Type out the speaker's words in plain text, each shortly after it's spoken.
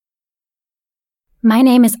My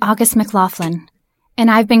name is August McLaughlin,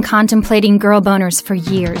 and I've been contemplating girl boners for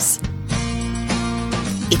years.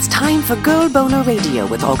 It's time for Girl Boner Radio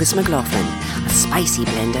with August McLaughlin. A spicy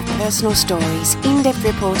blend of personal stories, in-depth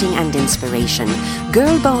reporting and inspiration.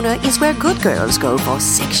 Girl Boner is where good girls go for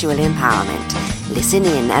sexual empowerment. Listen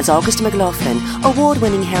in as August McLaughlin,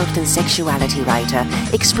 award-winning health and sexuality writer,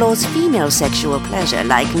 explores female sexual pleasure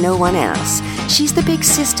like no one else. She's the big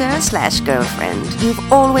sister/girlfriend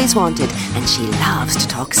you've always wanted, and she loves to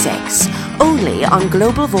talk sex. Only on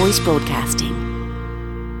Global Voice Broadcasting.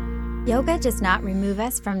 Yoga does not remove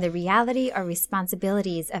us from the reality or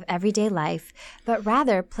responsibilities of everyday life, but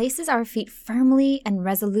rather places our feet firmly and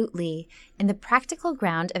resolutely in the practical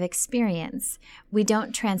ground of experience. We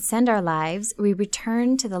don't transcend our lives, we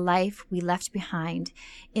return to the life we left behind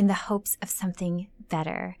in the hopes of something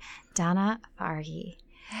better. Dana Farhi.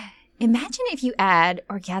 Imagine if you add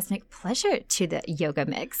orgasmic pleasure to the yoga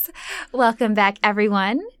mix. Welcome back,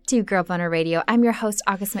 everyone, to Girl Boner Radio. I'm your host,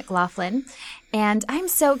 August McLaughlin, and I'm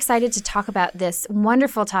so excited to talk about this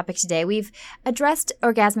wonderful topic today. We've addressed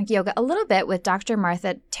orgasmic yoga a little bit with Dr.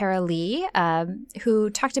 Martha Tara Lee, who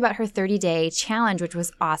talked about her 30-day challenge, which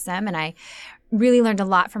was awesome, and I really learned a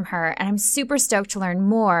lot from her. And I'm super stoked to learn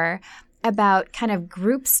more about kind of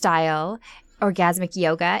group style orgasmic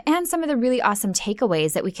yoga and some of the really awesome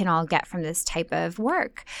takeaways that we can all get from this type of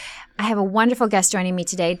work. I have a wonderful guest joining me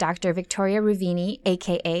today, Dr. Victoria Ravini,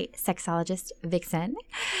 aka Sexologist Vixen.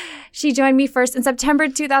 She joined me first in September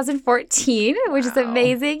 2014, which is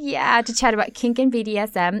amazing. Yeah, to chat about kink and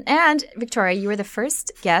BDSM. And Victoria, you were the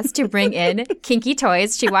first guest to bring in kinky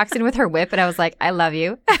toys. She walks in with her whip, and I was like, I love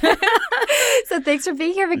you. So thanks for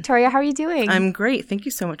being here, Victoria. How are you doing? I'm great. Thank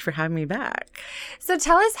you so much for having me back. So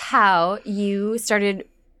tell us how you started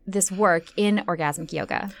this work in orgasmic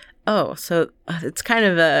yoga. Oh, so it's kind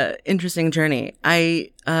of an interesting journey.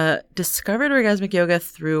 I discovered orgasmic yoga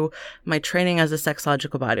through my training as a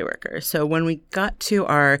sexological bodyworker. So when we got to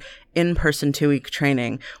our in-person 2-week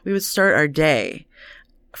training, we would start our day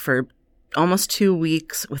for almost 2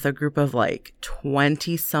 weeks with a group of like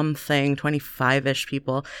 20-something, 25-ish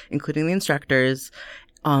people, including the instructors,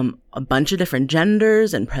 a bunch of different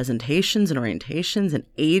genders and presentations and orientations and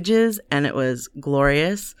ages, and it was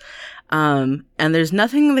glorious. And there's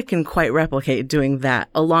nothing that can quite replicate doing that,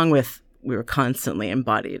 along with we were constantly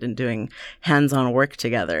embodied and doing hands-on work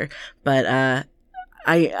together. But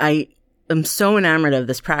I am so enamored of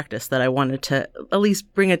this practice that I wanted to at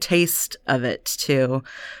least bring a taste of it to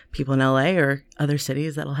people in LA or other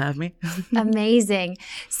cities that'll have me. Amazing.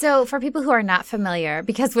 So for people who are not familiar,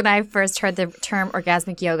 because when I first heard the term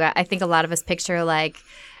orgasmic yoga, I think a lot of us picture like,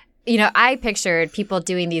 you know, I pictured people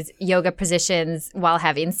doing these yoga positions while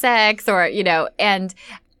having sex or, you know, and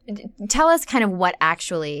tell us kind of what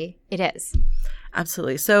actually it is.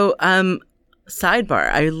 Absolutely. So, sidebar,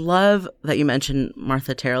 I love that you mentioned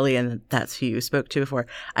Martha Tara Lee, and that's who you spoke to before.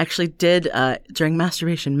 I actually did, during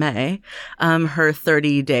Masturbation May, her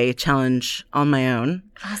 30-day challenge on my own.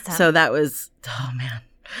 Awesome. So that was, oh man,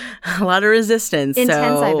 a lot of resistance.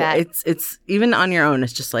 Intense, so I bet. It's even on your own,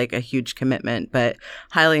 it's just like a huge commitment, but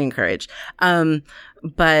highly encouraged.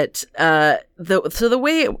 But the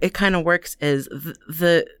way it kind of works is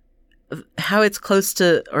the how it's close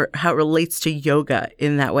to, or how it relates to yoga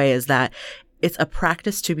in that way is that it's a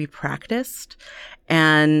practice to be practiced.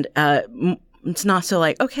 And it's not so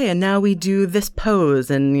like, okay, and now we do this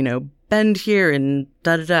pose and, you know, bend here and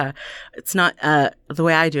da-da-da. It's not, the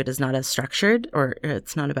way I do it is not as structured, or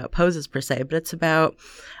it's not about poses per se, but it's about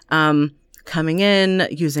coming in,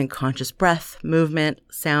 using conscious breath, movement,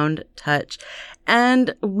 sound, touch,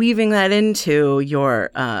 and weaving that into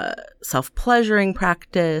your self-pleasuring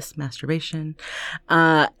practice, masturbation,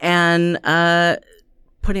 and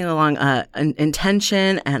putting along an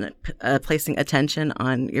intention and placing attention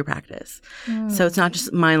on your practice. So it's not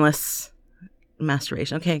just mindless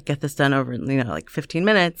masturbation. Okay, get this done over, you know, like 15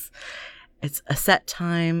 minutes. It's a set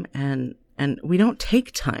time, and we don't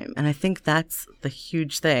take time. And I think that's the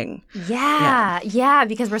huge thing. Yeah,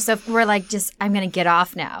 because we're like, just, I'm going to get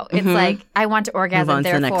off now. It's like, I want to orgasm,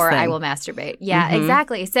 therefore I will masturbate. Yeah,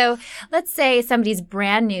 exactly. So let's say somebody's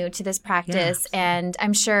brand new to this practice, and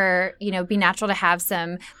I'm sure, you know, it'd be natural to have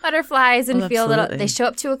some butterflies and feel a little, they show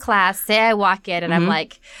up to a class, say I walk in, and I'm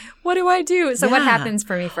like, what do I do? So what happens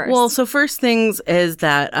for me first? Well, so first things is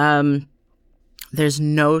that there's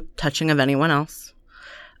no touching of anyone else.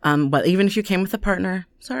 But even if you came with a partner,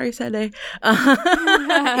 sorry, sad day.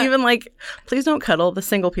 Even like, please don't cuddle. The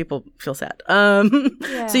single people feel sad.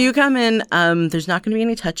 So you come in, there's not going to be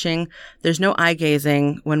any touching. There's no eye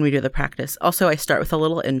gazing when we do the practice. Also, I start with a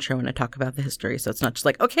little intro and I talk about the history. So it's not just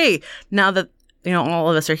like, okay, now that all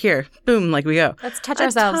of us are here. Boom, like we go. Let's touch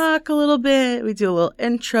ourselves. Talk a little bit. We do a little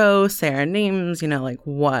intro, say our names, like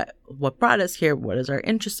what brought us here? What is our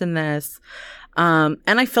interest in this? And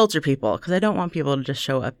I filter people because I don't want people to just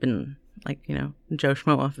show up and Joe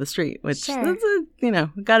Schmo off the street, which, sure.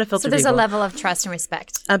 Got to filter So there's people. a level of trust and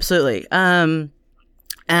respect. Absolutely.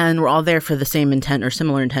 And we're all there for the same intent or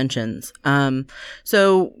similar intentions.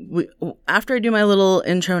 So after I do my little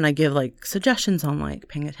intro and I give suggestions on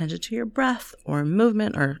paying attention to your breath or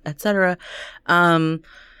movement or etc. I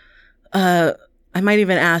might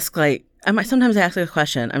even ask sometimes I ask a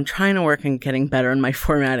question. I'm trying to work on getting better in my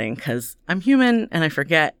formatting because I'm human and I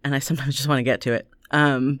forget and I sometimes just want to get to it.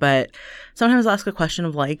 But sometimes I'll ask a question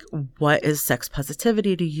of what is sex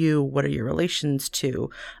positivity to you? What are your relations to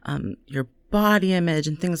your body image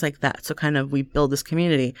and things like that? So kind of we build this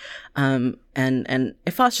community, and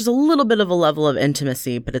it fosters a little bit of a level of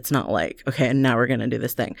intimacy, but it's not okay, and now we're going to do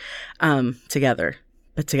this thing together.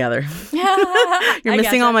 But together. You're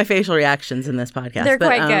missing all my facial reactions in this podcast. They're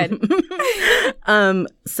quite good.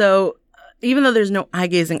 So even though there's no eye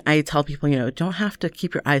gazing, I tell people, don't have to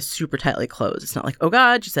keep your eyes super tightly closed. It's not oh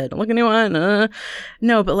God, you said don't look at anyone.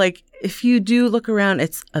 No, but if you do look around,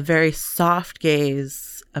 it's a very soft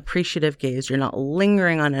gaze, appreciative gaze. You're not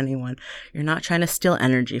lingering on anyone. You're not trying to steal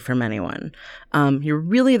energy from anyone. You're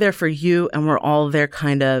really there for you, and we're all there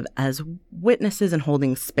kind of as witnesses and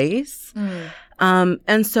holding space.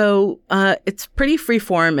 And so it's pretty free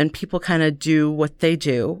form, and people kind of do what they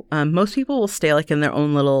do. Most people will stay in their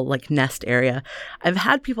own little nest area. I've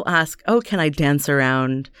had people ask, "Oh, can I dance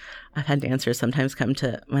around?" I've had dancers sometimes come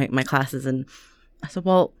to my classes, and I said,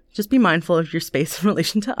 "Well, just be mindful of your space in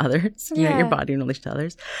relation to others, your body in relation to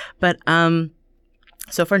others." But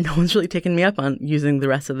so far, no one's really taken me up on using the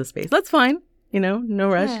rest of the space. That's fine. No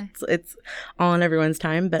rush. Yeah. It's all in everyone's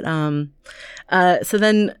time. But so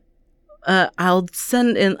then. I'll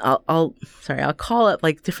send in, I'll call up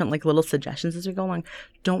different little suggestions as we go along.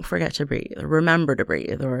 Don't forget to breathe, or remember to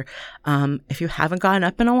breathe, or if you haven't gotten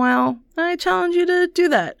up in a while, I challenge you to do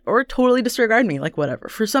that, or totally disregard me, whatever.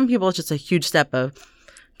 For some people, it's just a huge step of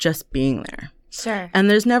just being there. Sure. And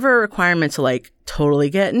there's never a requirement to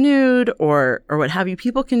totally get nude or what have you.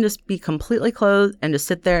 People can just be completely clothed and just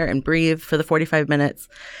sit there and breathe for the 45 minutes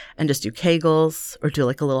and just do Kegels or do a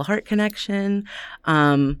little heart connection.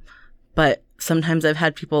 But sometimes I've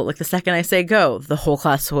had people, the second I say go, the whole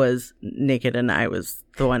class was naked and I was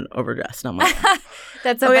the one overdressed. And I'm like,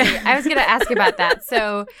 that's so funny. I was going to ask about that.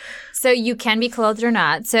 So you can be clothed or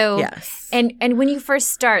not. So yes. And when you first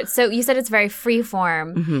start, so you said it's very free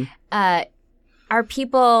form. Mm-hmm. Are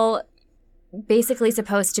people basically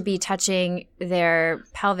supposed to be touching their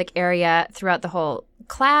pelvic area throughout the whole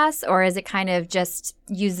class, or is it kind of just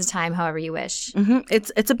use the time however you wish? Mm-hmm.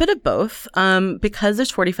 It's a bit of both. Because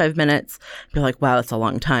there's 45 minutes, you're wow, that's a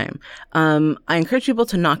long time. I encourage people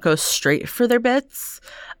to not go straight for their bits,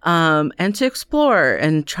 and to explore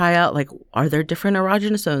and try out, are there different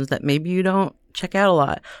erogenous zones that maybe you don't check out a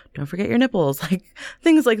lot? Don't forget your nipples,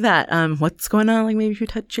 things like that. What's going on? Maybe if you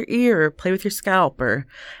touch your ear or play with your scalp or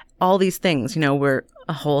all these things, we're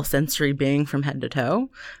a whole sensory being from head to toe.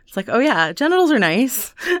 It's oh yeah, genitals are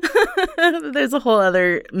nice. There's a whole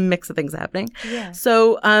other mix of things happening. Yeah.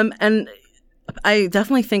 So, and I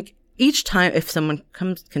definitely think each time if someone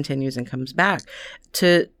continues and comes back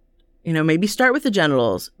to, maybe start with the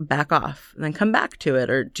genitals, back off, and then come back to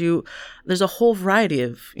it, or there's a whole variety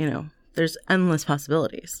of, there's endless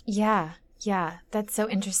possibilities. Yeah. Yeah. That's so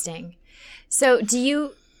interesting. So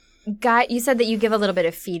you said that you give a little bit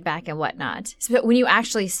of feedback and whatnot. So when you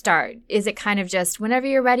actually start, is it kind of just whenever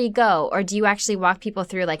you're ready, go? Or do you actually walk people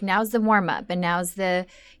through now's the warm up and now's the,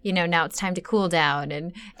 now it's time to cool down,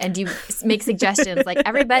 and do you make suggestions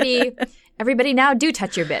everybody now do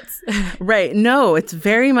touch your bits? Right. No, it's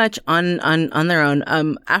very much on their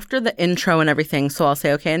own. After the intro and everything, so I'll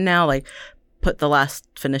say, okay, and now put the last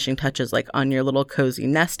finishing touches on your little cozy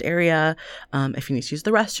nest area. If you need to use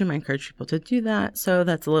the restroom, I encourage people to do that. So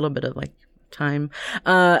that's a little bit of time.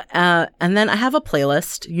 And then I have a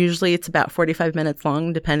playlist. Usually it's about 45 minutes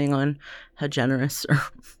long, depending on how generous or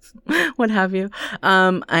what have you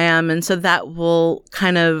I am. And so that will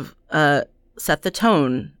kind of set the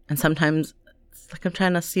tone. And sometimes it's I'm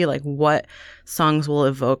trying to see what songs will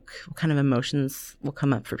evoke, what kind of emotions will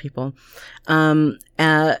come up for people. And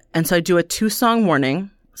so I do a 2-song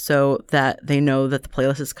warning. so that they know that the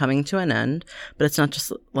playlist is coming to an end. But it's not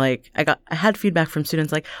just like, I had feedback from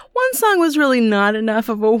students like, one song was really not enough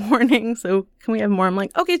of a warning, so can we have more? I'm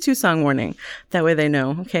like, okay, 2-song warning. That way they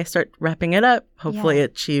know, okay, start wrapping it up. Hopefully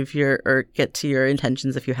achieve or get to your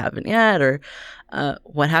intentions if you haven't yet, or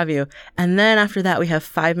what have you. And then after that, we have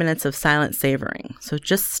 5 minutes of silent savoring. So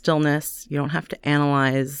just stillness. You don't have to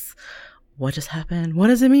analyze what just happened. What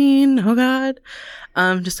does it mean? Oh God.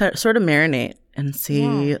 Just sort of marinate and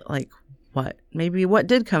see like what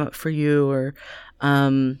did come up for you, or,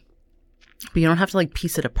 but you don't have to like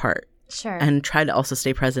piece it apart. Sure. And try to also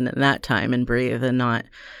stay present in that time and breathe, and not,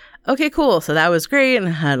 okay, cool, so that was great and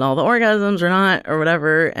I had all the orgasms or not or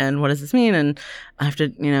whatever, and what does this mean? And I have to,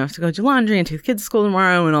 go do laundry and take the kids to school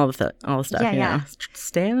tomorrow and all the stuff, know.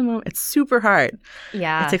 Stay in the moment. It's super hard.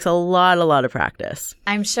 Yeah. It takes a lot of practice.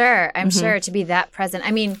 I'm sure to be that present.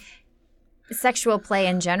 I mean, sexual play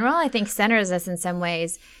in general, I think, centers us in some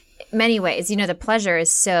ways. Many ways, the pleasure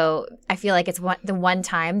is so, I feel like it's the one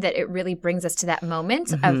time that it really brings us to that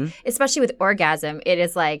moment of, especially with orgasm, it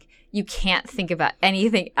is like you can't think about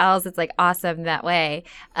anything else. It's like awesome that way.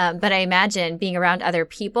 But I imagine being around other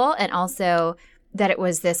people, and also that it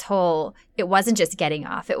wasn't just getting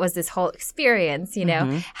off. It was this whole experience,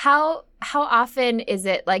 How often is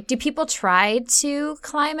it like, do people try to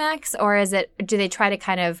climax, or do they try to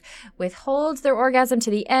kind of withhold their orgasm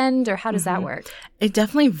to the end, or how does that work? It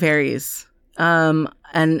definitely varies. And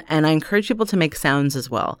I encourage people to make sounds as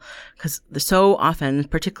well, because so often,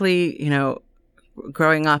 particularly,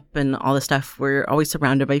 growing up and all this stuff, we're always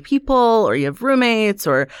surrounded by people, or you have roommates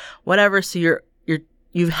or whatever. So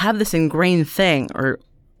you have this ingrained thing, or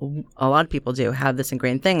a lot of people do have this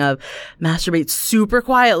ingrained thing of masturbate super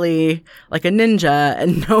quietly like a ninja,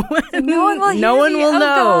 and no one will know.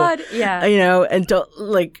 God. Yeah. And don't,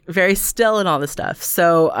 like, very still and all this stuff.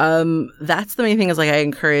 So that's the main thing, is like I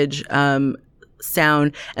encourage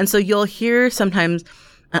sound. And so you'll hear sometimes,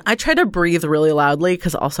 I try to breathe really loudly,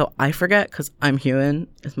 because also I forget, because I'm human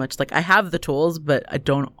as much. Like, I have the tools, but I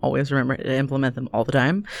don't always remember to implement them all the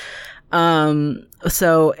time.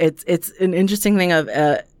 So it's an interesting thing of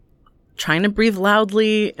trying to breathe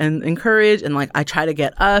loudly and encourage, and like I try to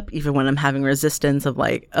get up even when I'm having resistance of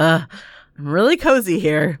like, I'm really cozy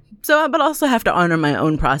here. So, but also have to honor my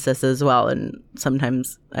own process as well, and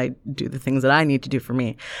sometimes I do the things that I need to do for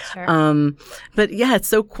me. Sure. But yeah, it's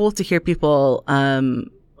so cool to hear people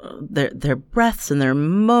their breaths and their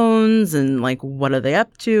moans, and like what are they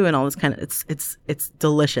up to, and all this kind of, it's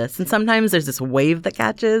delicious. And sometimes there's this wave that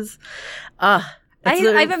catches.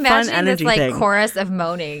 I've imagined this like thing. Chorus of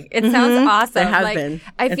moaning. It sounds awesome. There has like, been.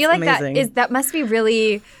 I feel like amazing. that must be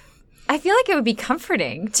really. I feel like it would be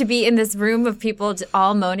comforting to be in this room of people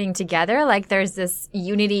all moaning together. Like there's this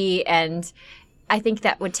unity, and I think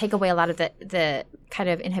that would take away a lot of the kind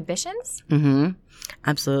of inhibitions. Mm-hmm.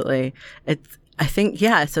 Absolutely. I think,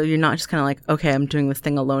 so you're not just kind of like, okay, I'm doing this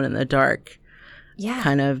thing alone in the dark. Yeah.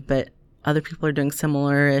 Kind of, but other people are doing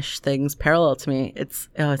similar-ish things parallel to me. It's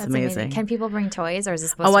amazing. Can people bring toys, or is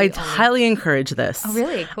this supposed to be highly encourage this. Oh,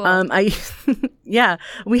 really? Cool.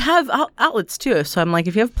 We have outlets too. So I'm like,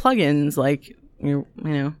 if you have plugins, like,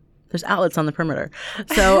 there's outlets on the perimeter.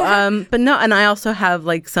 So, but no, and I also have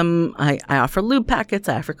like I offer lube packets,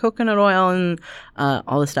 I offer coconut oil, and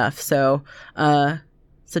all the stuff. So,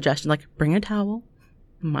 suggestion, like, bring a towel,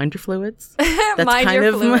 mind your fluids. That's mind kind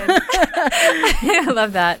your of fluids. I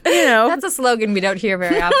love that. That's a slogan we don't hear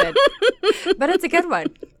very often, but it's a good one.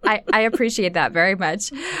 I appreciate that very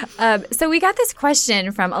much. So we got this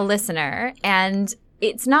question from a listener, and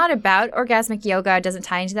it's not about orgasmic yoga. It doesn't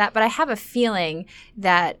tie into that, but I have a feeling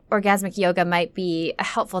that orgasmic yoga might be a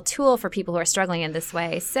helpful tool for people who are struggling in this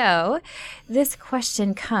way. So this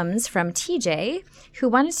question comes from TJ, who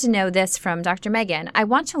wanted to know this from Dr. Megan. I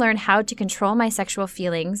want to learn how to control my sexual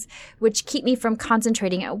feelings, which keep me from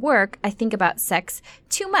concentrating at work. I think about sex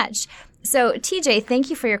too much. So TJ, thank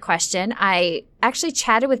you for your question. I actually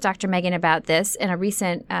chatted with Dr. Megan about this in a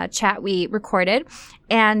recent chat we recorded,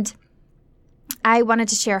 and I wanted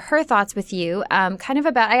to share her thoughts with you, I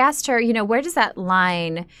asked her, where does that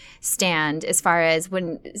line stand as far as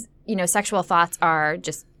when, sexual thoughts are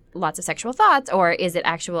just lots of sexual thoughts, or is it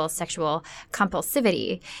actual sexual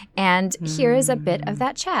compulsivity? And here is a bit of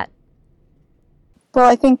that chat. Well,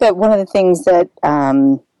 I think that one of the things that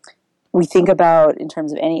we think about in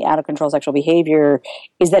terms of any out-of-control sexual behavior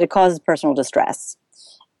is that it causes personal distress.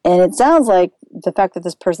 And it sounds like the fact that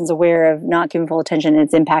this person's aware of not giving full attention and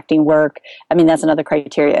it's impacting work, I mean, that's another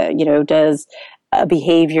criteria. Does a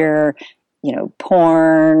behavior,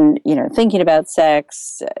 porn, thinking about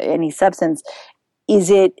sex, any substance, is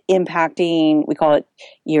it impacting, we call it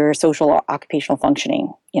your social or occupational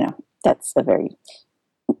functioning? That's a very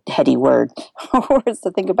heady word words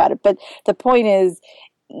to think about it. But the point is,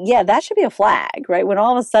 yeah, that should be a flag, right? When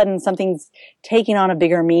all of a sudden something's taking on a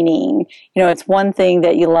bigger meaning, it's one thing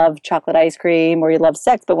that you love chocolate ice cream or you love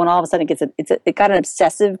sex, but when all of a sudden it got an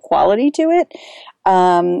obsessive quality to it,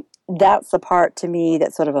 that's the part to me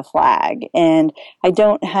that's sort of a flag. And I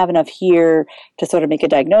don't have enough here to sort of make a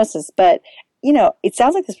diagnosis, but it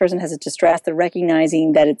sounds like this person has a distress. They're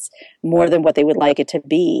recognizing that it's more than what they would like it to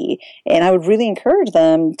be. And I would really encourage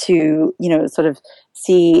them to, sort of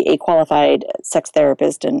see a qualified sex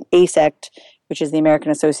therapist, and AASECT, which is the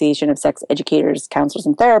American Association of Sex Educators, Counselors,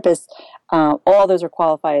 and Therapists. All those are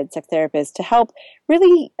qualified sex therapists to help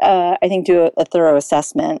really, I think, do a thorough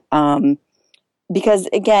assessment. Because,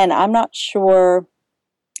 again, I'm not sure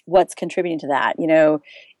what's contributing to that.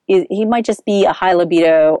 He might just be a high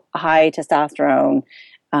libido, high testosterone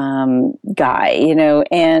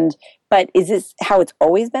guy, but is this how it's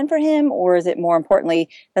always been for him? Or is it more importantly,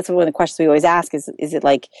 that's one of the questions we always ask is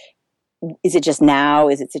it just now?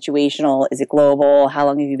 Is it situational? Is it global? How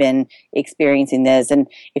long have you been experiencing this? And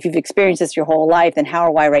if you've experienced this your whole life, then how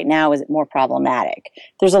or why right now is it more problematic?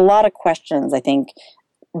 There's a lot of questions, I think,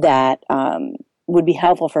 that would be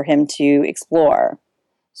helpful for him to explore.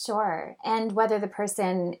 Sure. And whether the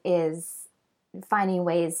person is finding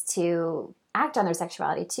ways to act on their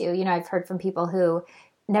sexuality too. I've heard from people who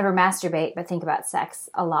never masturbate but think about sex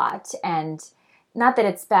a lot. And not that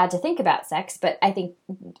it's bad to think about sex, but I think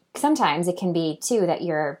sometimes it can be too that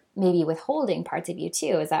you're maybe withholding parts of you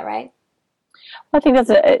too. Is that right? Well, I think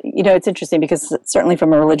that's it's interesting because certainly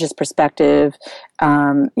from a religious perspective,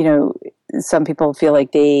 some people feel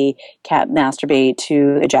like they can't masturbate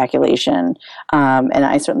to ejaculation, and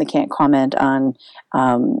I certainly can't comment on,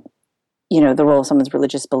 the role of someone's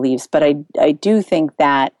religious beliefs. But I do think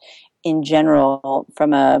that in general,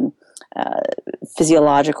 from a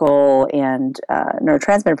physiological and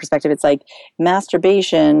neurotransmitter perspective, it's like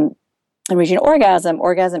masturbation and reaching orgasm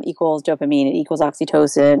equals dopamine, it equals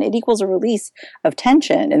oxytocin, it equals a release of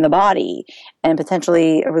tension in the body and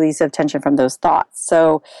potentially a release of tension from those thoughts.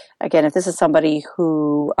 So again, if this is somebody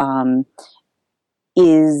who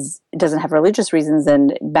doesn't have religious reasons,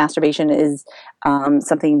 and masturbation is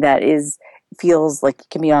something that feels like it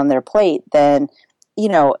can be on their plate, then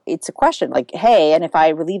it's a question like, hey, and if I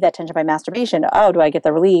relieve that tension by masturbation, do I get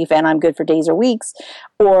the relief and I'm good for days or weeks?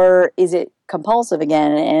 Or is it compulsive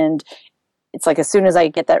again? And it's like as soon as I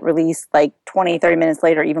get that release, like 20, 30 minutes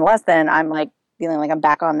later, even less than, I'm like feeling like I'm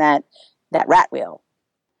back on that rat wheel.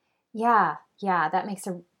 Yeah, that makes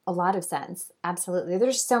a lot of sense. Absolutely.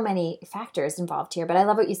 There's so many factors involved here, but I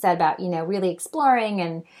love what you said about, really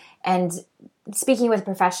exploring and speaking with a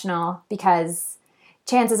professional, because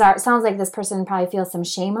chances are, it sounds like this person probably feels some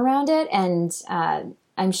shame around it. And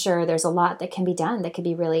I'm sure there's a lot that can be done that could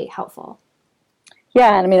be really helpful.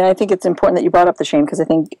 Yeah, and I think it's important that you brought up the shame, because I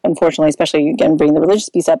think, unfortunately, especially, again, bringing the religious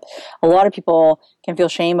piece up, a lot of people can feel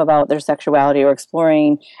shame about their sexuality or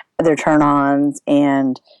exploring their turn-ons.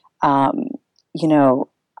 And, I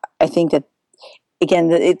think that, again,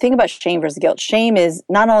 the thing about shame versus guilt, shame is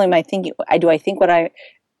not only am I thinking, I think what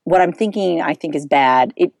I'm thinking I think is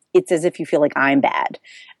bad, it's as if you feel like I'm bad.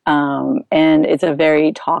 And it's a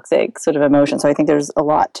very toxic sort of emotion. So I think there's a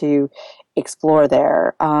lot to explore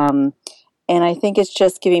there. And I think it's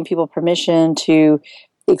just giving people permission to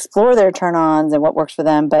explore their turn-ons and what works for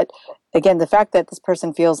them. But again, the fact that this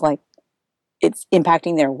person feels like it's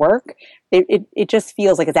impacting their work, it just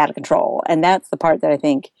feels like it's out of control. And that's the part that I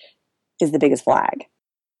think is the biggest flag.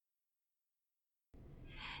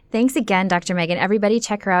 Thanks again, Dr. Megan. Everybody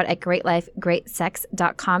check her out at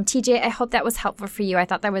greatlifegreatsex.com. TJ, I hope that was helpful for you. I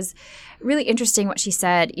thought that was really interesting what she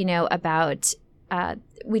said, about,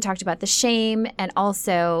 we talked about the shame, and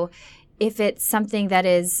also if it's something that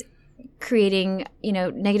is creating,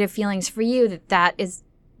 negative feelings for you, that is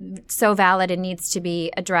so valid and needs to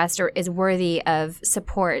be addressed or is worthy of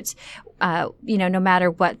support, no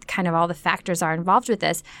matter what kind of all the factors are involved with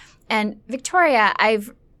this. And Victoria, I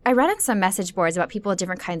read on some message boards about people with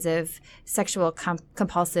different kinds of sexual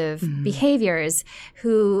compulsive behaviors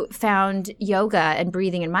who found yoga and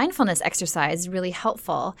breathing and mindfulness exercise really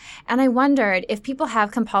helpful. And I wondered if people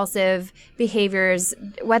have compulsive behaviors,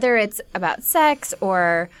 whether it's about sex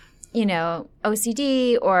or,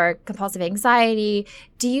 OCD or compulsive anxiety,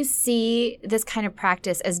 do you see this kind of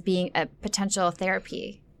practice as being a potential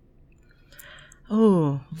therapy?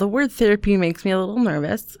 Oh, the word therapy makes me a little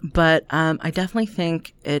nervous, but I definitely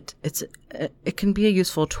think it can be a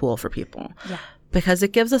useful tool for people. Yeah. because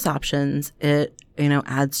it gives us options. It,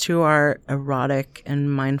 adds to our erotic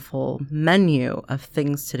and mindful menu of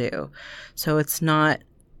things to do. So it's not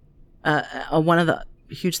one of the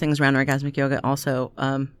huge things around orgasmic yoga also,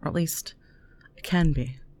 or at least it can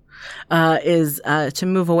be, is to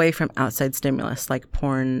move away from outside stimulus like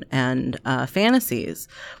porn and fantasies,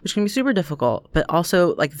 which can be super difficult, but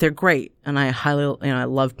also like they're great. And I highly, I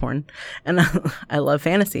love porn and I love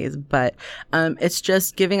fantasies, but it's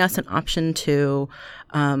just giving us an option to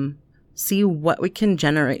see what we can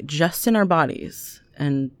generate just in our bodies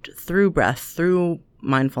and through breath, through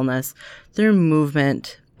mindfulness, through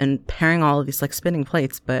movement, and pairing all of these, like spinning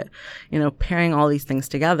plates, but, pairing all these things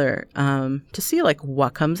together to see like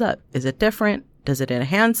what comes up. Is it different? Does it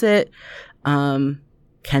enhance it? Can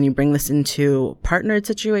you bring this into partnered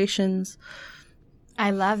situations?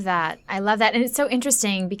 I love that. And it's so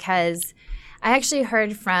interesting because I actually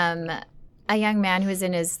heard from a young man who was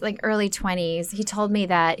in his like early 20s. He told me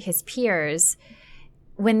that his peers,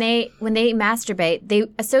 when they masturbate, they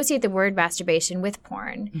associate the word masturbation with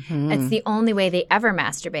porn. Mm-hmm. It's the only way they ever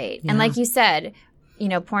masturbate. Yeah. And like you said,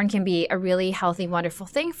 porn can be a really healthy, wonderful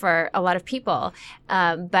thing for a lot of people.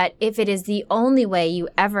 But if it is the only way you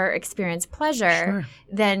ever experience pleasure,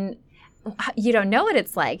 then you don't know what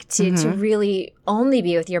it's like to really only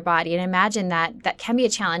be with your body. And imagine that can be a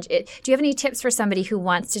challenge. Do you have any tips for somebody who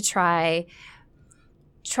wants to try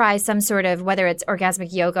some sort of, whether it's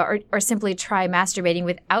orgasmic yoga or simply try masturbating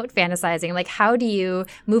without fantasizing? Like, how do you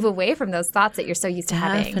move away from those thoughts that you're so used to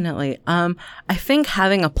having? Definitely. I think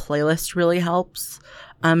having a playlist really helps.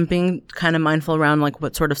 Being kind of mindful around like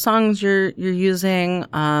what sort of songs you're using.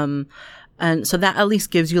 And so that at least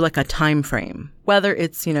gives you like a time frame, whether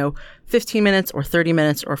it's, 15 minutes or 30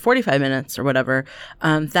 minutes or 45 minutes or whatever.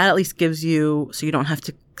 That at least gives you, so you don't have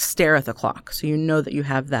to stare at the clock. So you know that you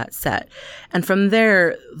have that set. And from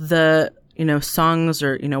there, the, songs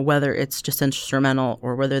or, whether it's just instrumental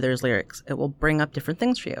or whether there's lyrics, it will bring up different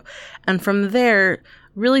things for you. And from there,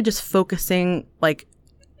 really just focusing like,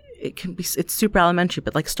 it's super elementary,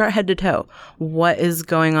 but like start head to toe. What is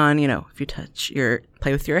going on? If you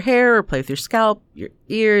play with your hair or play with your scalp, your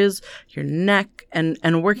ears, your neck,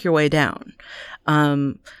 and work your way down.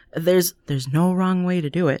 There's no wrong way to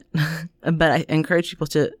do it, but I encourage people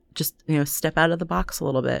to just, step out of the box a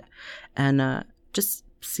little bit and, just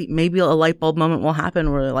see, maybe a light bulb moment will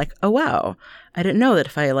happen where they're like, oh wow, I didn't know that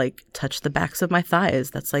if I like touch the backs of my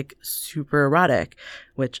thighs, that's like super erotic,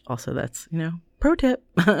 which also that's, pro tip.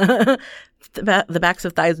 The backs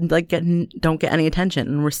of thighs like don't get any attention,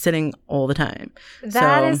 and we're sitting all the time.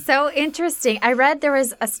 That is so interesting. I read there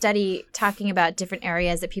was a study talking about different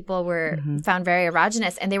areas that people were found very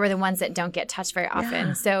erogenous, and they were the ones that don't get touched very often.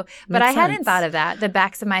 Yeah, so, but I hadn't thought of that. The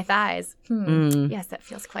backs of my thighs. Yes, that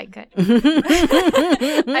feels quite good.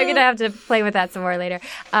 I'm gonna have to play with that some more later.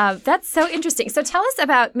 That's so interesting. So, tell us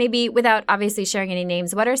about, maybe without obviously sharing any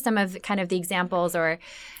names, what are some of kind of the examples or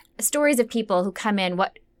stories of people who come in?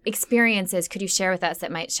 What experiences could you share with us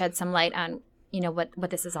that might shed some light on, what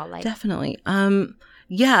this is all like? Definitely.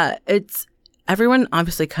 It's everyone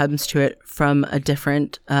obviously comes to it from a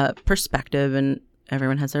different perspective, and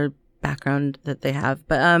everyone has their background that they have.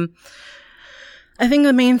 But I think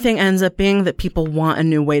the main thing ends up being that people want a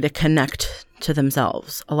new way to connect to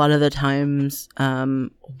themselves. A lot of the times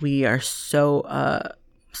we are so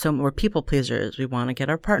we're people pleasers. We want to get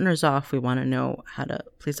our partners off. We want to know how to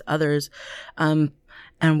please others.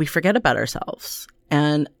 And we forget about ourselves.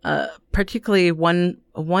 And particularly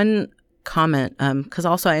one comment, because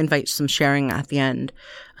also I invite some sharing at the end.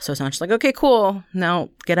 So it's not just like, okay, cool, now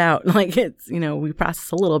get out. Like it's, we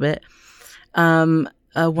process a little bit. One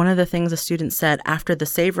of the things a student said after the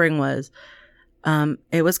savoring was,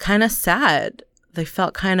 it was kind of sad. They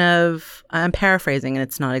felt kind of, I'm paraphrasing and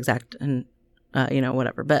it's not exact and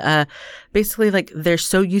whatever. But basically, like, they're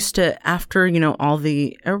so used to after, all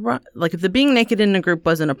the, like, if the being naked in a group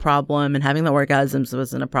wasn't a problem and having the orgasms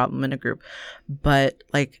wasn't a problem in a group, but,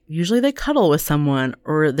 like, usually they cuddle with someone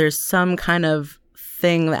or there's some kind of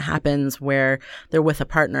thing that happens where they're with a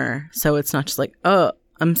partner. So it's not just like, oh,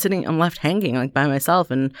 I'm left hanging, like, by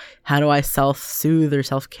myself, and how do I self-soothe or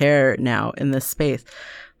self-care now in this space?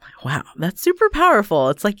 Wow, that's super powerful.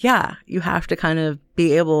 It's like, yeah, you have to kind of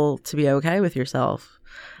be able to be okay with yourself.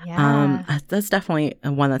 Yeah. That's definitely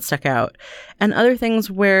one that stuck out. And other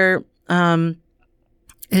things where, like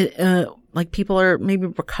people are maybe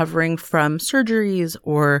recovering from surgeries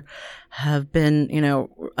or have been,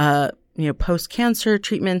 post-cancer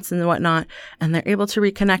treatments and whatnot, and they're able to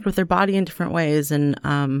reconnect with their body in different ways and,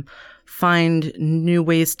 find new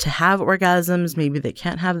ways to have orgasms. Maybe they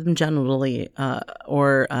can't have them genitally,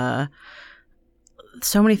 or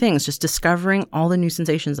so many things, just discovering all the new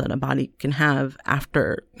sensations that a body can have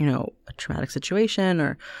after, a traumatic situation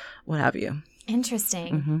or what have you.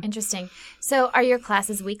 Interesting. Interesting. So are your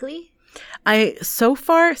classes weekly? So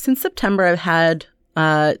far since September, I've had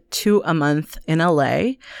 2 a month in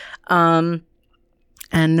LA.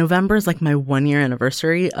 And November is like my 1-year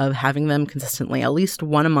anniversary of having them consistently, at least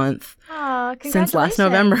 1 a month since last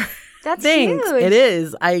November. That's Thanks. huge. It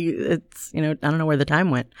is. It's I don't know where the time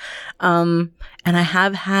went. And I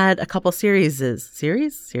have had a couple series. That's a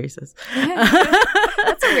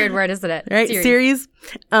weird word, isn't it? Right. Series.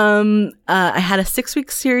 I had a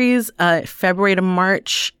 6-week series, February to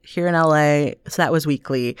March here in LA. So that was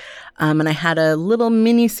weekly. And I had a little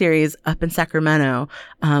mini series up in Sacramento.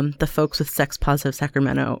 The folks with Sex Positive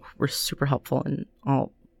Sacramento were super helpful in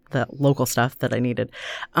all the local stuff that I needed.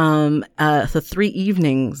 So 3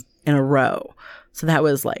 evenings in a row. So that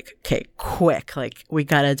was like, okay, quick, like we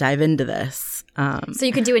got to dive into this. So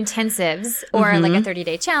you could do intensives or like a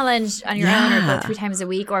 30-day challenge on your own, or go 3 times a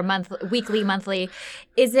week, or weekly, monthly.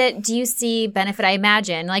 Do you see benefit? I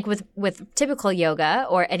imagine like with typical yoga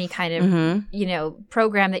or any kind of,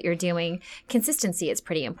 program that you're doing, consistency is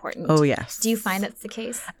pretty important. Oh, yes. Do you find that's the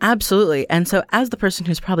case? Absolutely. And so as the person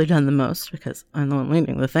who's probably done the most, because I'm the one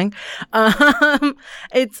leading the thing, I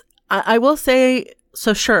will say,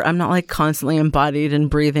 so sure, I'm not like constantly embodied and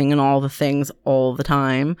breathing and all the things all the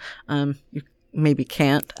time. You maybe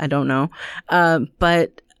can't, I don't know.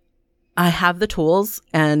 But I have the tools,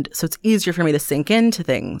 and so it's easier for me to sink into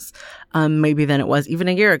things, maybe than it was even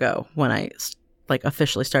a year ago when I like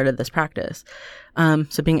officially started this practice.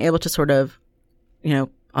 So being able to sort of,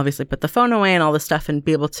 obviously put the phone away and all this stuff and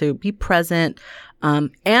be able to be present,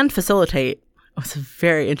 and facilitate was a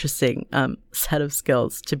very interesting set of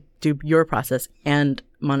skills to do your process and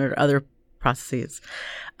monitor other processes.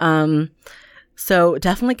 So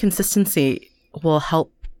definitely consistency will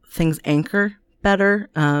help things anchor better.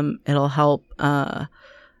 It'll help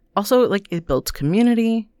also, like, it builds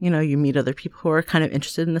community. You meet other people who are kind of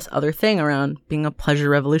interested in this other thing around being a pleasure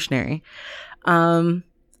revolutionary. And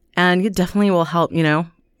it definitely will help,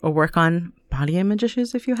 work on body image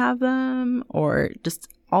issues if you have them, or just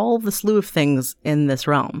all the slew of things in this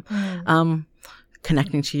realm.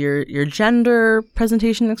 Connecting to your gender,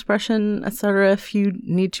 presentation, expression, etc. if you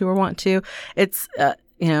need to or want to. It's, the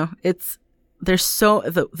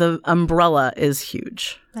umbrella is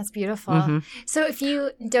huge. That's beautiful. So if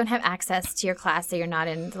you don't have access to your class, say you're not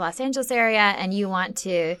in the Los Angeles area and you want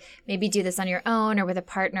to maybe do this on your own or with a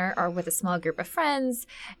partner or with a small group of friends,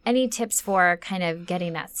 any tips for kind of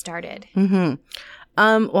getting that started? Well,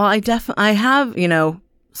 I have,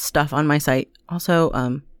 stuff on my site.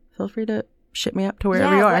 Also, feel free to ship me up to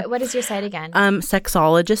wherever you are. What is your site again?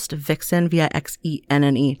 Sexologist Vixen,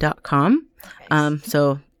 VIXENNE.com.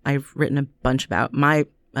 So I've written a bunch about my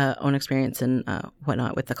own experience and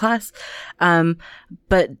whatnot with the class.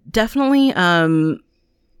 But definitely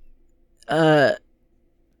the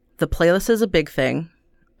playlist is a big thing,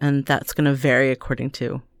 and that's going to vary according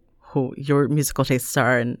to who your musical tastes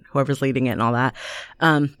are and whoever's leading it and all that.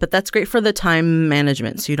 But that's great for the time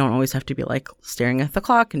management. So you don't always have to be like staring at the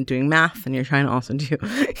clock and doing math, and you're trying to also do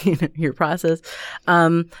your process.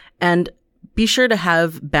 And be sure to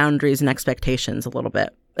have boundaries and expectations a little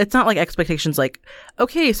bit. It's not like expectations like,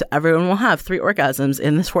 okay, so everyone will have 3 orgasms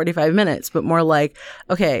in this 45 minutes, but more like,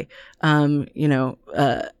 okay,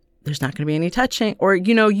 there's not going to be any touching, or,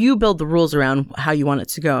 you build the rules around how you want it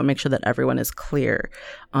to go and make sure that everyone is clear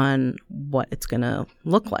on what it's going to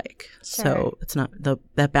look like. Sure. So it's not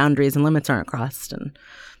that boundaries and limits aren't crossed and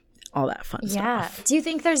all that fun stuff. Yeah. Do you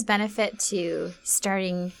think there's benefit to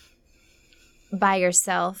starting by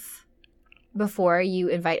yourself before you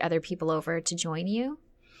invite other people over to join you?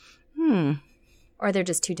 Or they're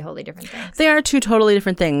just 2 totally different things? They are 2 totally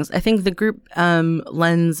different things. I think the group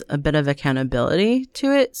lends a bit of accountability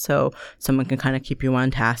to it, so someone can kind of keep you on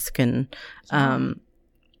task and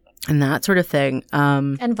that sort of thing.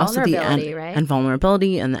 And vulnerability, right? And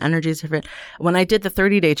vulnerability, and the energy is different. When I did the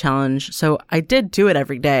 30-day challenge, so I did do it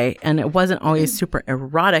every day, and it wasn't always super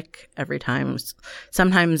erotic every time.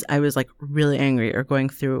 Sometimes I was like really angry or going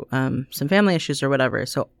through some family issues or whatever,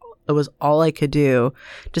 so it was all I could do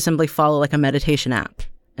to simply follow like a meditation app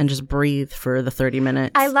and just breathe for the 30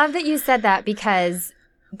 minutes. I love that you said that, because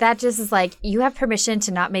that just is like, you have permission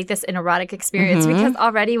to not make this an erotic experience, because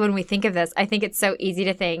already when we think of this, I think it's so easy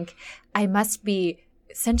to think, I must be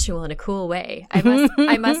sensual in a cool way.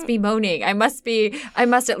 I must be moaning. I must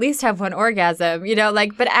at least have 1 orgasm,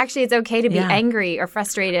 but actually it's okay to be angry or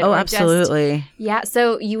frustrated. Oh, absolutely.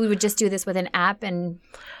 So you would just do this with an app and...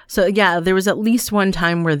 So yeah, there was at least one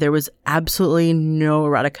time where there was absolutely no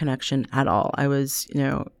erotic connection at all. I was, in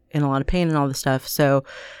a lot of pain and all this stuff. So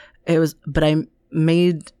it was, but I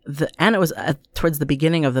made and it was towards the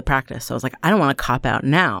beginning of the practice. So I was like, I don't want to cop out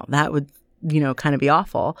now. That would, kind of be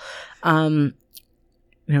awful.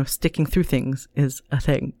 Sticking through things is a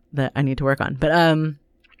thing that I need to work on. But,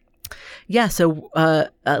 so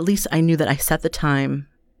at least I knew that I set the time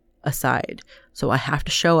aside. So I have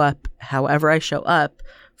to show up however I show up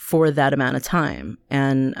for that amount of time.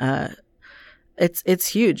 And it's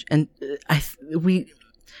huge. And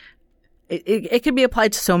it could be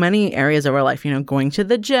applied to so many areas of our life, going to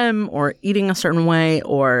the gym or eating a certain way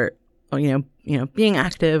or being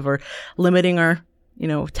active or limiting our,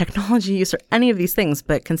 technology use or any of these things.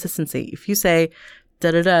 But consistency, if you say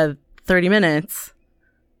 30 minutes,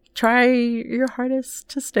 try your hardest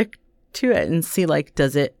to stick to it and see,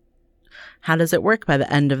 how does it work by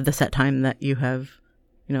the end of the set time that you have,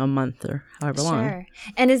 a month or however long. Sure.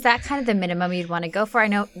 And is that kind of the minimum you'd want to go for? I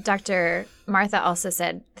know Dr. Martha also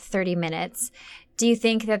said 30 minutes. Do you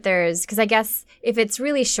think that because I guess if it's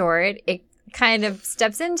really short, it kind of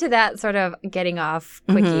steps into that sort of getting off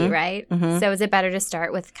quickie, right? Mm-hmm. So is it better to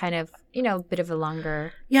start with kind of, a bit of a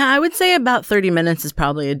longer? Yeah, I would say about 30 minutes is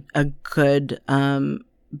probably a good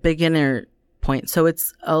beginner point. So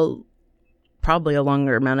it's probably a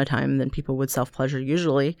longer amount of time than people would self-pleasure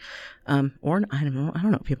usually. Or I don't know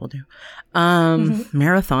what people do.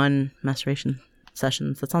 Marathon masturbation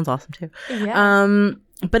sessions. That sounds awesome too. Yeah.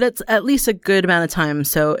 But it's at least a good amount of time.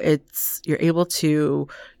 So you're able to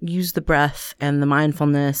use the breath and the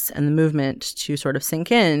mindfulness and the movement to sort of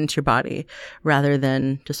sink into your body rather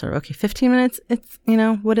than just sort of, okay, 15 minutes. It's,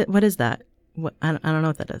 what is that? I don't know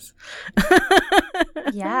what that is.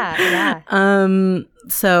 Yeah.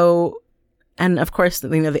 So, and of course,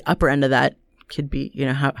 the upper end of that could be,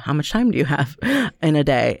 how much time do you have in a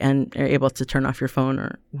day, and you're able to turn off your phone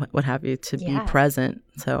or what have you to be present.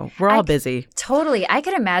 So we're all busy. Totally. I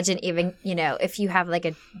could imagine even, if you have like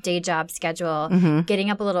a day job schedule,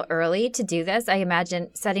 getting up a little early to do this. I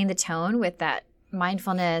imagine setting the tone with that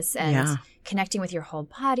mindfulness and connecting with your whole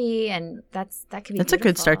body, and that could be That's beautiful. A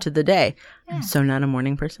good start to the day. Yeah. I'm so not a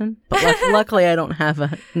morning person, but luckily I don't have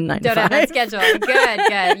a 9 to 5. Don't have that schedule.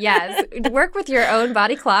 Good. Yes. Work with your own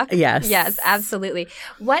body clock. Yes, absolutely.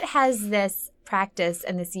 What has this practice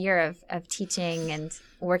and this year of teaching and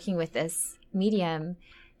working with this medium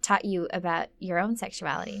taught you about your own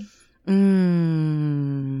sexuality? That's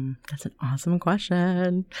an awesome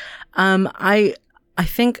question. I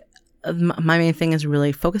think my main thing is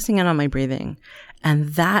really focusing in on my breathing,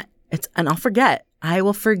 and I'll forget. I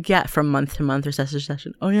will forget from month to month or session to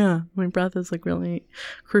session. Oh yeah, my breath is really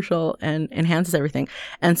crucial and enhances everything.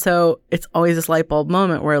 And so it's always this light bulb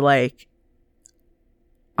moment where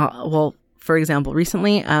for example,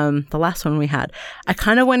 recently, the last one we had, I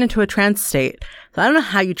kind of went into a trance state. So I don't know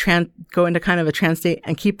how you go into kind of a trance state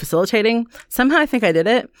and keep facilitating. Somehow I think I did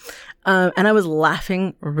it. And I was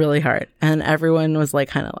laughing really hard, and everyone was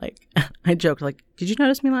I joked, did you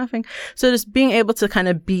notice me laughing? So just being able to kind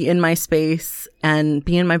of be in my space and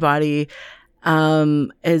be in my body,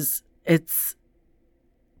 it's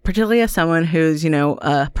particularly as someone who's,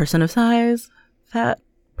 a person of size, fat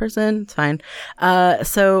person, it's fine.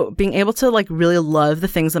 So being able to really love the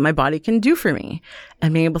things that my body can do for me,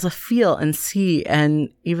 and being able to feel and see, and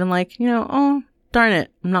even oh, darn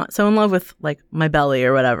it, I'm not so in love with my belly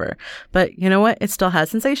or whatever. But you know what? It still has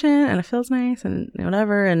sensation, and it feels nice, and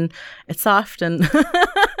whatever, and it's soft, and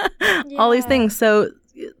all these things. So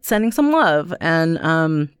sending some love,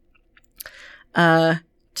 and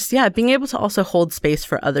being able to also hold space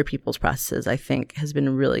for other people's processes, I think, has been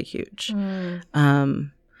really huge.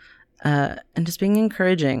 And just being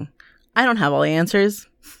encouraging. I don't have all the answers,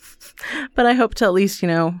 but I hope to at least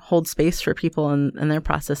hold space for people and their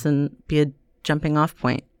process, and be a jumping off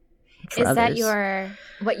point for others. Is that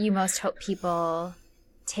what you most hope people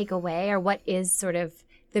take away, or what is sort of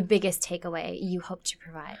the biggest takeaway you hope to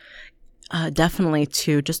provide? Definitely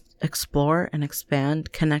to just explore and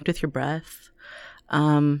expand, connect with your breath,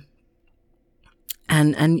 and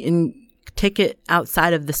take it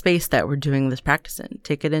outside of the space that we're doing this practice in.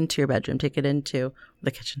 Take it into your bedroom, take it into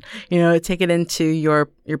the kitchen, take it into your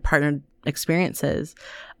partner experiences.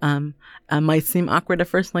 It might seem awkward at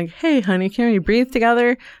first, hey, honey, can we breathe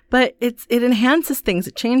together? But it enhances things.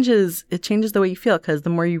 It changes the way you feel, because the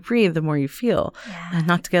more you breathe, the more you feel. Yeah. And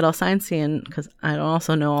not to get all sciencey, and because I don't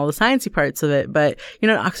also know all the sciencey parts of it, but it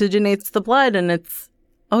oxygenates the blood, and it's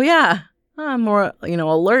more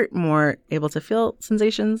alert, more able to feel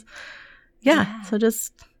sensations. Yeah. So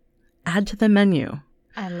just add to the menu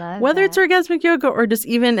I love whether that. it's orgasmic yoga or just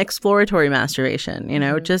even exploratory masturbation,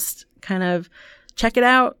 just kind of check it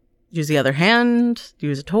out, use the other hand,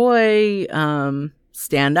 use a toy,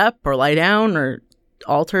 stand up or lie down or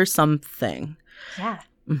alter something. Yeah.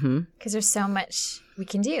 Because there's so much we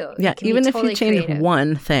can do. Yeah, even if you change creative.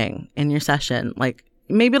 one thing in your session, like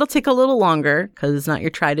maybe it'll take a little longer because it's not your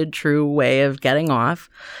tried and true way of getting off,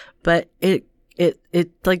 but it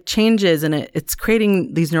like changes and it's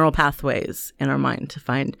creating these neural pathways in our mind to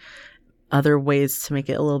find other ways to make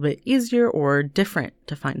it a little bit easier or different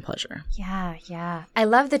to find pleasure. Yeah. I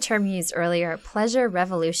love the term you used earlier, pleasure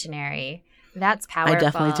revolutionary. That's powerful. I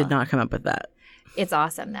definitely did not come up with that. It's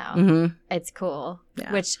awesome, though. It's cool,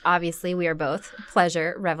 which obviously we are both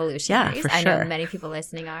pleasure revolutionaries. Yeah, for I know sure. many people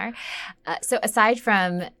listening are. So aside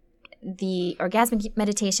from the orgasmic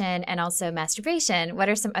meditation and also masturbation, what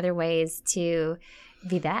are some other ways to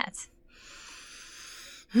be that?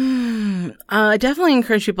 I definitely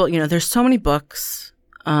encourage people, there's so many books,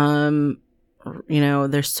 there's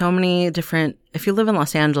so many different, if you live in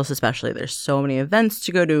Los Angeles especially, there's so many events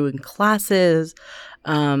to go to and classes,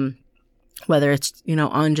 whether it's,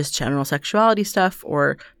 on just general sexuality stuff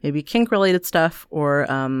or maybe kink related stuff or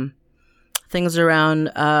things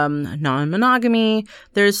around non-monogamy.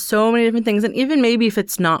 There's so many different things. And even maybe if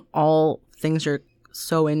it's not all things you're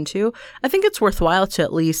so into, I think it's worthwhile to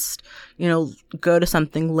at least, go to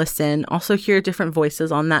something, listen, also hear different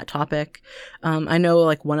voices on that topic. I know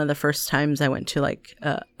like one of the first times I went to like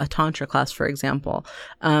a Tantra class, for example,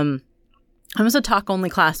 it was a talk only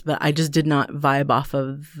class, but I just did not vibe off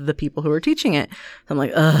of the people who were teaching it. So I'm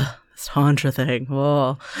like, this Tantra thing.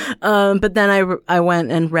 Whoa. But then I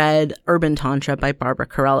went and read Urban Tantra by Barbara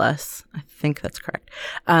Carrellas. I think that's correct.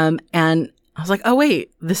 And I was like, oh,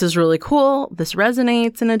 wait, this is really cool. This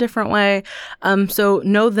resonates in a different way. So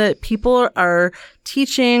know that people are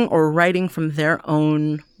teaching or writing from their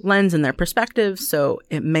own lens and their perspective. So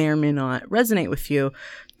it may or may not resonate with you.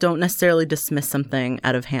 Don't necessarily dismiss something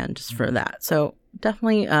out of hand just for that. So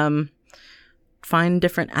definitely find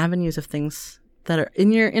different avenues of things that are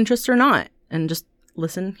in your interest or not, and just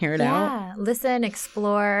listen, hear it out. Yeah, listen,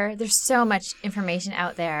 explore. There's so much information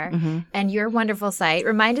out there. And your wonderful site.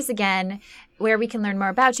 Remind us again where we can learn more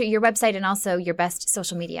about you, your website, and also your best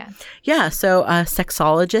social media. Yeah, so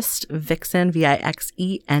Sexologist Vixen, VIXENNE.com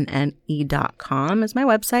is my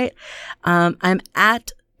website. I'm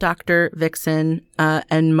at Dr. Vixen,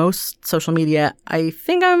 and most social media. I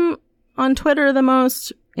think I'm on Twitter the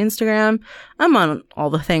most, Instagram. I'm on all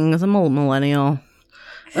the things. I'm a millennial.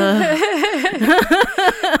 Good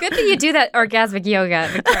that you do that orgasmic yoga,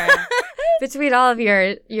 Victoria. Between all of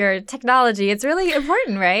your technology, it's really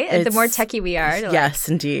important, right? The more techie we are. Yes,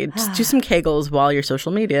 indeed. Just do some Kegels while you're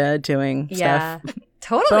social media doing stuff.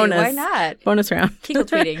 Totally. Bonus. Why not? Bonus round. Kegel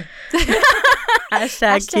tweeting.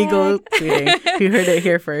 Hashtag Kegel tweeting. You heard it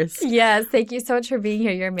here first. Yes. Thank you so much for being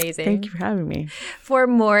here. You're amazing. Thank you for having me. For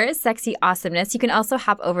more sexy awesomeness, you can also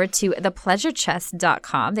hop over to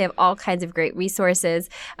thepleasurechest.com. They have all kinds of great resources.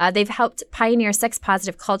 They've helped pioneer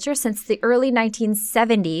sex-positive culture since the early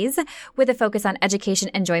 1970s with a focus on education,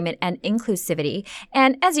 enjoyment, and inclusivity.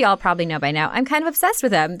 And as you all probably know by now, I'm kind of obsessed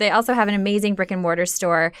with them. They also have an amazing brick-and-mortar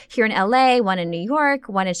store here in LA, one in New York,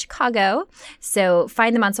 one in Chicago. So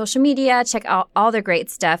find them on social media. Check out all their great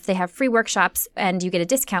stuff. They have free workshops, and you get a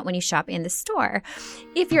discount when you shop in the store.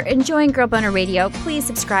 If you're enjoying Girl Boner Radio, please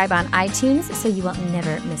subscribe on iTunes so you will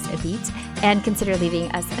never miss a beat, and consider leaving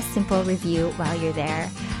us a simple review while you're there.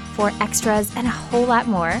 For extras and a whole lot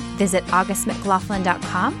more, visit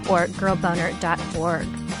augustmclaughlin.com or girlboner.org.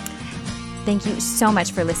 Thank you so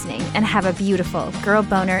much for listening, and have a beautiful Girl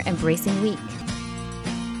Boner Embracing Week.